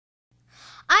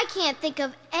I can't think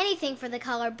of anything for the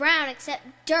color brown except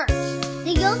dirt.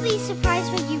 Then you'll be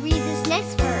surprised when you read this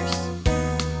next verse.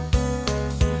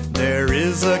 There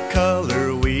is a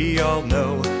color we all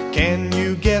know. Can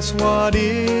you guess what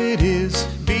it is?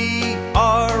 B-R-O-W-N,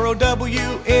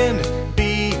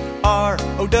 B-R-O-W-N,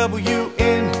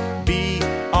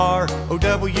 B-R-O-W-N.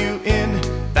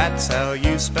 That's how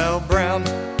you spell brown.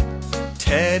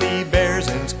 Teddy bears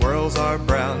and squirrels are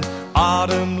brown.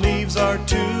 Autumn leaves are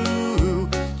too.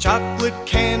 Chocolate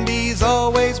candy's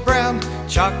always brown.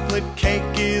 Chocolate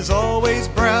cake is always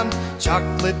brown.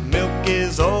 Chocolate milk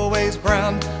is always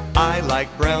brown. I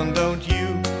like brown, don't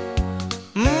you?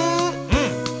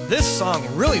 This song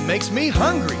really makes me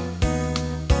hungry.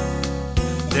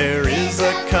 There is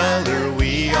a color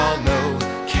we all know.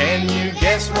 Can you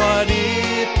guess what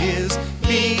it is?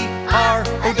 B-R-O-W-N,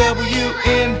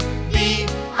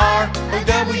 B-R-O-W-N,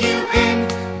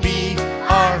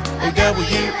 B-R-O-W-N.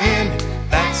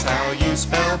 That's how you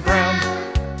spell brown.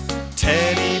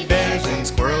 Teddy bears and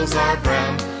squirrels are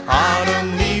brown.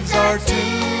 Autumn leaves are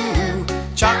too.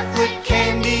 Chocolate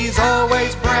candy's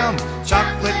always brown.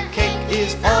 Chocolate cake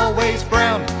is always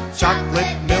brown.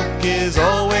 Chocolate milk is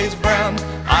always brown.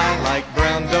 I like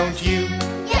brown, don't you?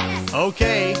 Yes!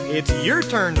 Okay, it's your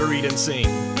turn to read and sing.